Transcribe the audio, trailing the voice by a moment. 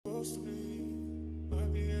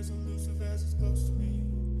as elusive as it's close to me.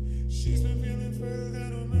 She's been feeling further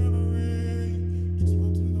than her memory. Just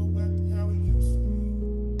want to go back to how it used to be.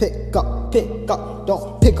 Pick up,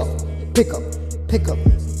 don't pick up, pick up, pick up,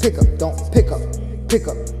 pick up, don't pick up, pick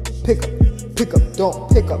up, pick up, pick up, don't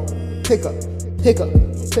pick up, pick up, pick up,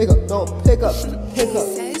 pick up, don't pick up, pick up,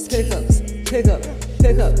 pick up, pick up,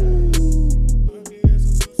 pick up.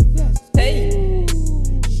 Hey,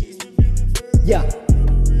 yeah.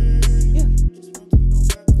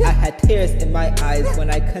 I had tears in my eyes when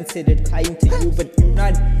I considered crying to you, but you're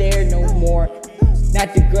not there no more.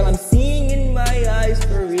 Not the girl I'm seeing in my eyes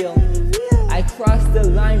for real. I crossed the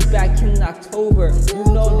line back in October. You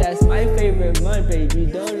know that's my favorite month, baby.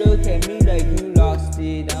 Don't look at me like you lost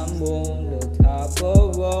it. I'm on the top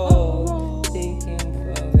of road, taking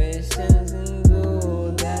permissions and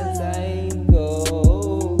go as I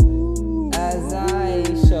go, as I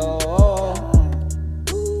show.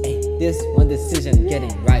 Hey, this one decision getting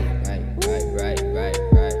right now.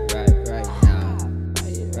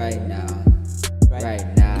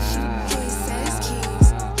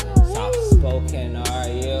 Soft spoken, are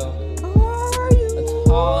you? A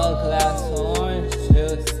tall glass orange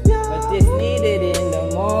juice, but this needed in the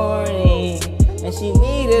morning, and she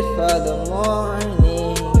needed for the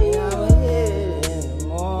morning. I would hit it in the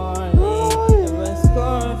morning, and we're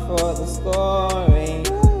scoring for the scoring.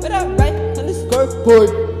 But I'm right on the scoreboard.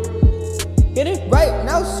 Get it right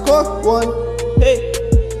now, score one. Hey,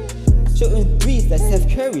 shooting threes, that's Steph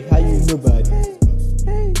Curry. How you know about it?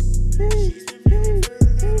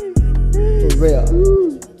 For real.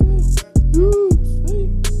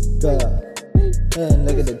 Girl, and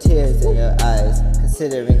look at the tears in your eyes.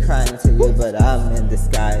 Considering crying to you, but I'm in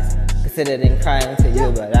disguise. Considering crying to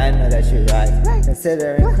you, but I know that you're right.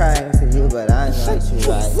 Considering crying to you, but I know that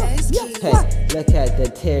you're right. Hey, look at the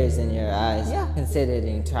tears in your eyes.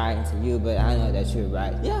 Considering trying to you, but I know that you're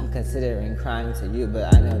right. Considering crying to you,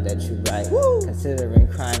 but I know that you're right. Considering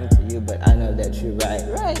crying to you, but I know that you're right.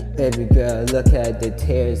 Baby girl, look at the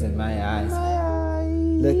tears in my eyes.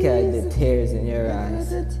 Look at the tears in your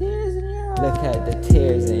eyes. Look at the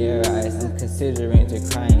tears in your eyes. I'm considering to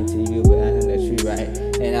crying to you, but I know that you're right.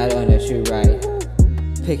 And I know that you're right.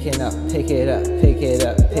 Picking up, pick it up, pick it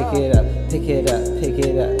up, pick it up, pick it up, pick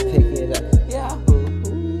it up, pick it up. Yeah.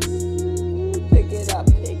 Pick it up,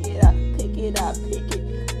 pick it up, pick it up, pick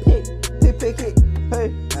it, pick it. Hey.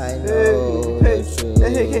 I know the truth.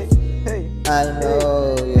 I know